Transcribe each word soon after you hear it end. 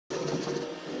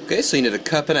Okay, so you need a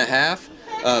cup and a half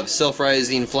of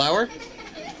self-rising flour.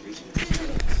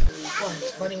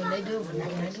 It's funny when they do it, but not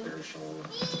when I do it.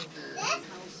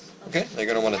 Okay, now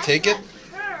you're going to want to take it,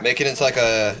 make it into like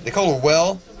a, they call it a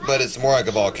well, but it's more like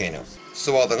a volcano.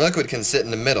 So all the liquid can sit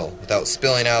in the middle without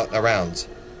spilling out around.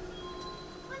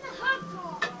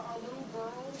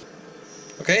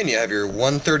 Okay, and you have your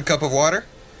 1/3 cup of water.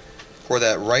 Pour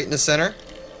that right in the center.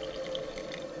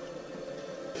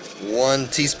 1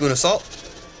 teaspoon of salt.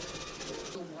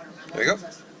 There you go.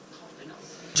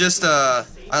 Just, I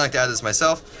like to add this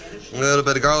myself. A little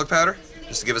bit of garlic powder,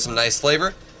 just to give it some nice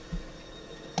flavor.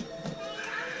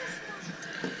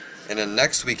 And then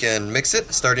next we can mix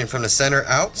it, starting from the center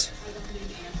out.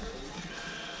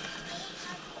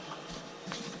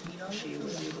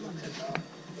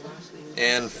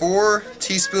 And 4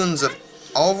 teaspoons of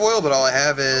olive oil, but all I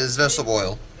have is vegetable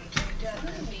oil.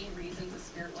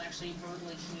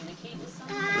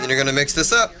 And then you're going to mix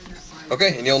this up.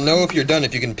 Okay, and you'll know if you're done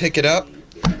if you can pick it up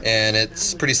and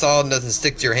it's pretty solid and doesn't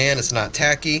stick to your hand, it's not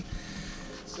tacky.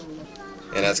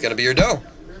 And that's going to be your dough.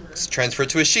 Just transfer it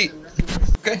to a sheet.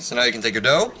 Okay, so now you can take your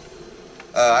dough.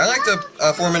 I like to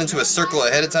form it into a circle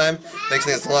ahead of time. Makes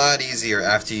things a lot easier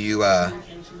after you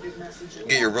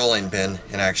get your rolling pin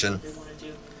in action.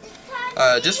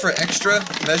 Just for extra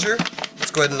measure,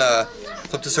 let's go ahead and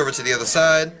flip this over to the other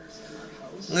side.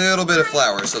 A little bit of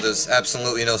flour so there's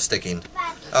absolutely no sticking.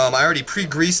 I already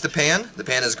pre-greased the pan. The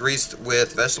pan is greased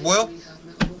with vegetable oil.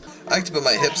 I like to put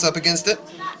my hips up against it.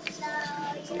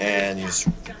 And you just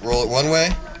roll it one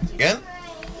way. Again.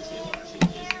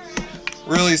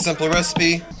 Really simple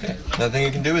recipe. Okay. Another thing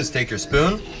you can do is take your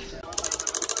spoon.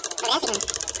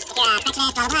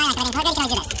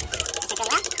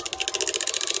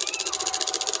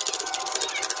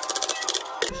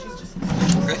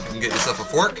 Okay, you can get yourself a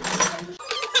fork.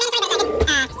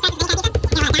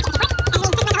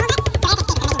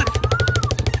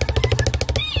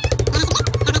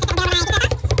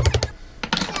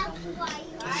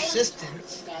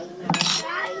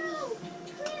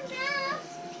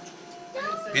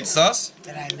 Pizza sauce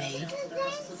that I made.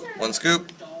 1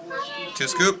 scoop, 2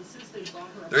 scoop,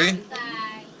 3,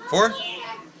 4.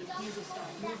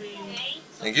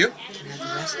 Thank you.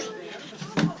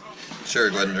 Sure,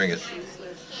 go ahead and drink it.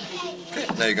 Okay,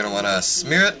 now you're going to want to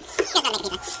smear it.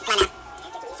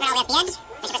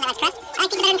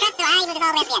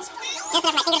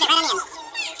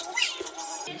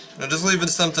 Now just leave it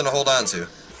something to hold on to.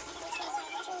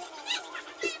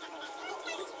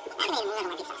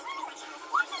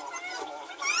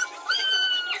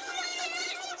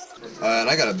 And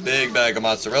I got a big bag of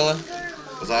mozzarella,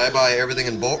 because I buy everything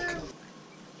in bulk.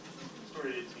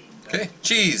 Okay,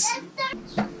 cheese.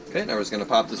 Okay, now we're just going to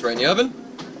pop this right in the oven.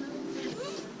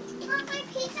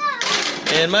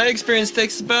 And my experience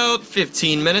takes about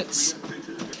 15 minutes.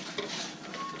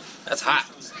 That's hot.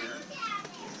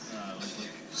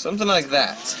 Something like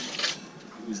that.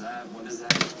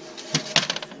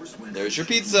 There's your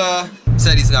pizza.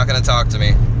 Said he's not going to talk to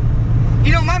me.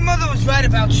 You know, my mother was right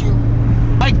about you.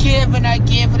 I give and I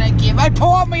give and I give. I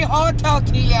pour my heart out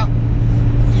to you.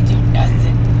 You do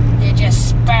nothing. You just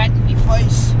spat in your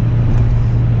face.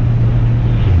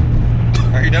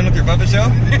 Are you done with your Muppet show?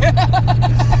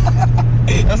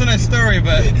 That's a nice story,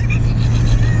 but...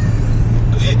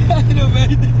 I know,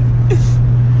 man.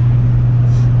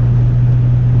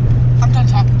 I'm done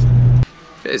talking to you.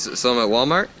 Okay, so I'm at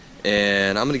Walmart,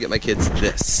 and I'm going to get my kids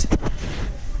this.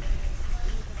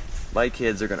 My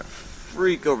kids are going to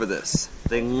freak over this.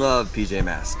 They love PJ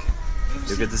Masks.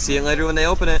 You'll get to see it later when they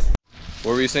open it.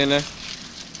 What were you saying there?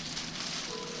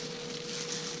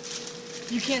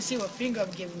 You can't see what finger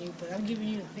I'm giving you, but I'm giving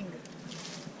you the finger.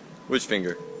 Which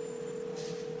finger?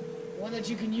 One that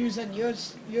you can use on your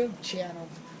channel.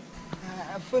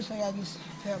 First I got these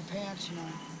pair of pants, you know.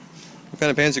 What kind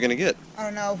of pants are you gonna get? I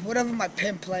don't know, whatever my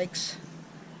pimp likes.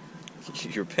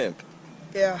 Your pimp?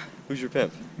 Yeah. Who's your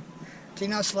pimp? Do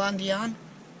you know Celine Dion?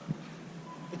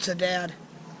 It's her dad.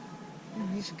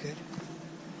 He's good.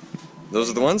 Those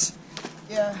are the ones?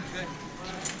 Yeah.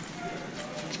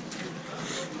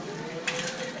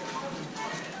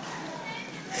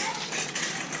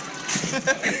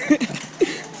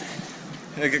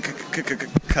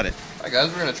 Cut it. Alright guys,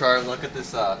 we're gonna try and look at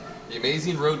this the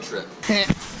amazing road trip. It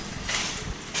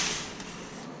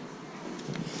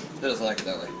doesn't like it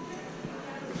that way.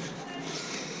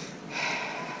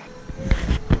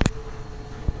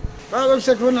 Well, it looks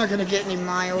like we're not gonna get any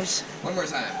miles. One more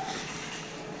time.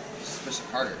 Just push it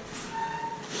harder.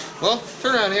 Well,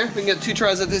 turn around here. We can get 2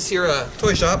 tries at this here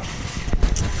toy shop.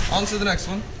 On to the next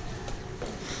one.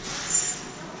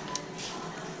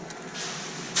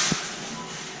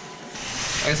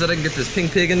 Like I said, I can get this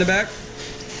pink pig in the back.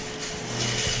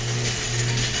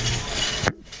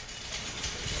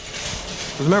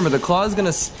 Remember, the claw is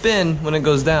gonna spin when it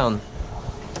goes down.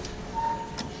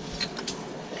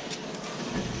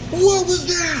 What was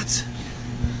that?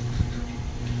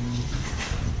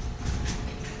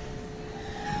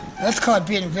 That's called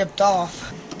being ripped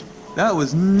off. That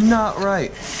was not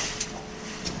right.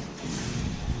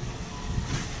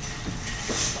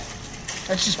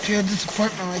 That's just pure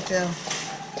disappointment right there.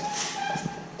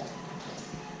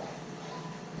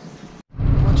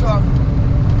 What's wrong?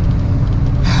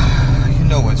 You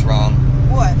know what's wrong.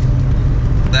 What?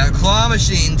 That claw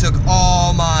machine took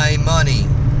all my money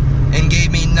and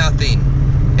gave me nothing.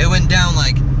 It went down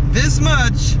like this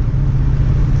much.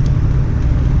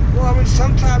 Well, I mean,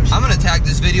 sometimes... I'm gonna tag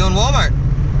this video in Walmart.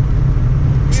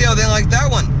 See how they like that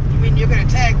one. You mean you're gonna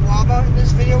tag Walmart in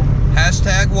this video?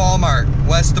 Hashtag Walmart,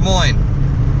 West Des Moines.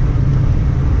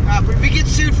 But if we get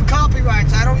sued for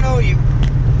copyrights, I don't know you.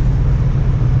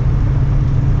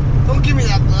 Don't give me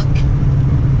that look.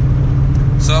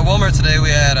 So at Walmart today we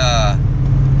had a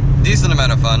decent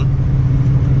amount of fun.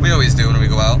 We always do when we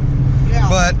go out. Yeah.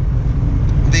 But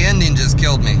the ending just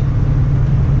killed me.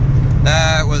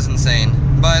 That was insane.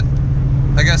 But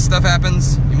I guess stuff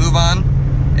happens, you move on,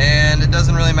 and it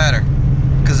doesn't really matter.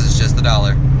 Because it's just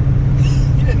 $1.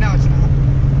 You didn't know it's not.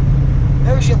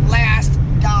 That was your last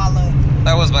dollar.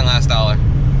 That was my last $1.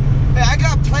 Hey, I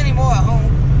got plenty more at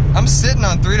home. I'm sitting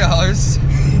on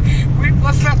 $3.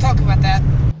 Let's not talk about that.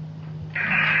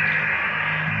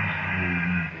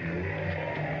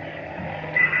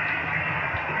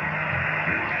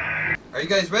 Are you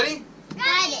guys ready?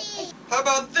 Ready. How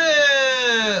about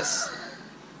this?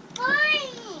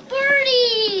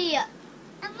 Birdie!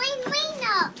 And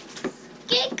Lena!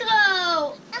 Gecko!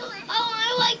 Oh,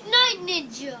 I like Night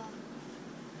Ninja!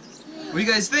 What do you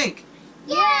guys think?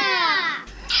 Yeah!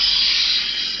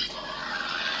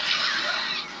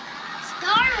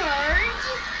 Star Wars?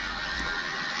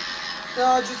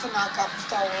 No, it's just a knockoff of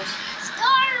Star Wars.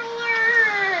 Star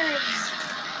Wars!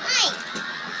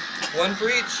 Nice! One for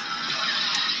each.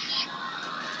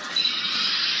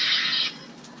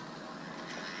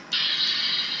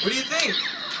 What do you think?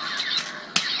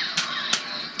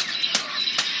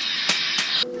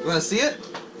 You want to see it?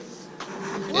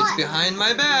 It's What? behind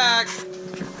my back.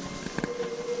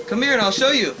 Come here and I'll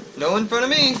show you. No in front of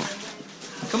me.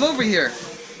 Come over here.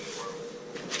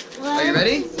 Are you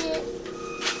ready? What is it?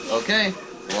 Okay.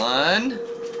 1,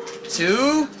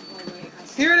 2.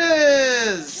 Here it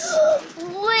is.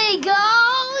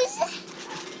 Wiggles!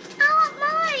 I want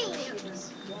mine!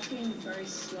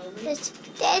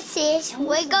 This is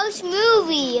Wiggles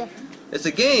movie. It's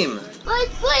a game.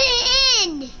 Let's put it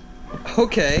in!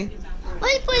 Okay.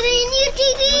 Let's put it in your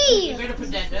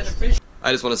TV!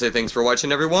 I just want to say thanks for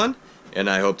watching, everyone, and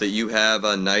I hope that you have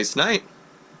a nice night.